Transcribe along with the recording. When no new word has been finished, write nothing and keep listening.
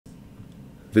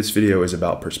This video is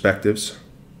about perspectives,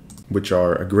 which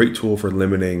are a great tool for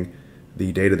limiting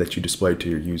the data that you display to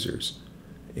your users.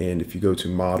 And if you go to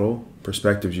Model,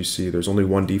 Perspectives, you see there's only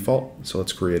one default, so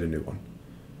let's create a new one.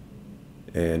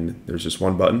 And there's just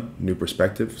one button, New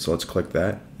Perspective, so let's click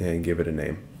that and give it a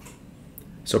name.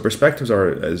 So perspectives are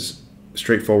as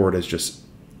straightforward as just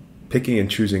picking and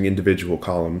choosing individual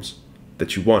columns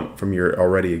that you want from your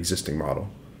already existing model.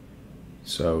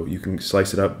 So you can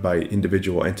slice it up by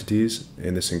individual entities,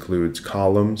 and this includes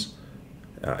columns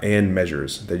and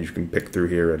measures that you can pick through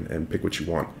here and pick what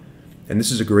you want. And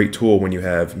this is a great tool when you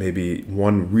have maybe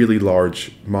one really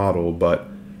large model, but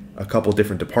a couple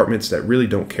different departments that really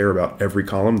don't care about every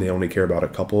column. They only care about a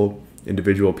couple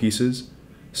individual pieces.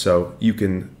 So you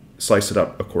can slice it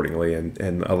up accordingly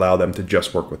and allow them to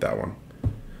just work with that one.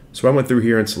 So I went through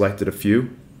here and selected a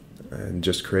few and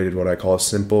just created what I call a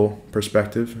simple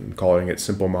perspective and calling it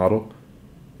simple model.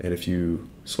 And if you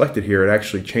select it here, it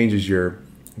actually changes your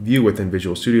view within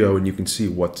Visual Studio and you can see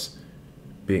what's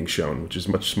being shown, which is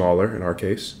much smaller in our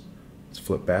case. Let's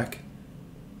flip back.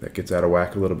 That gets out of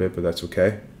whack a little bit, but that's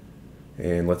okay.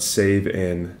 And let's save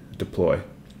and deploy.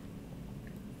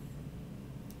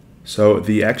 So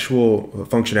the actual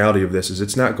functionality of this is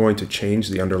it's not going to change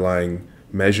the underlying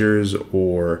measures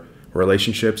or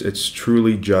relationships. It's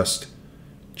truly just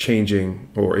changing,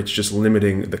 or it's just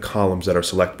limiting the columns that are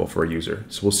selectable for a user.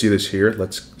 So we'll see this here.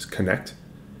 Let's connect.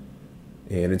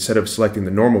 And instead of selecting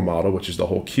the normal model, which is the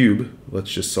whole cube,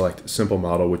 let's just select simple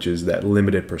model, which is that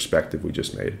limited perspective we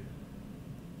just made.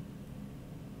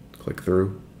 Click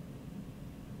through.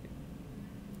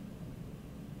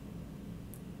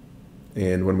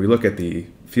 And when we look at the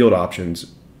field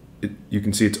options, you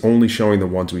can see it's only showing the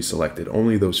ones we selected,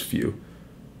 only those few,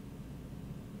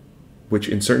 which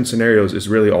in certain scenarios is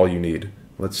really all you need.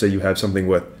 Let's say you have something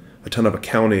with a ton of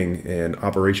accounting and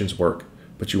operations work,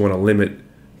 but you want to limit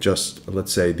just,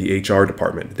 let's say, the HR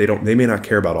department. They may not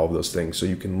care about all of those things, so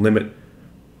you can limit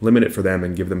it for them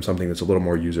and give them something that's a little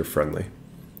more user-friendly.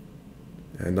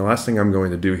 And the last thing I'm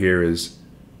going to do here is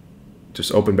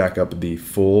just open back up the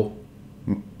full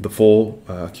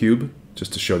cube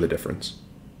just to show the difference.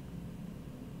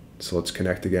 So let's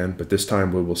connect again, but this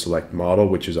time we will select model,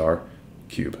 which is our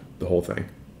cube, the whole thing.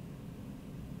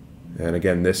 And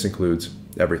again, this includes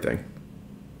everything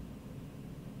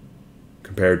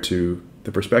compared to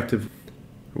the perspective,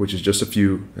 which is just a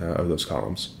few of those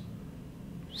columns.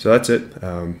 So that's it.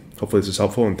 Hopefully this is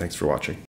helpful, and thanks for watching.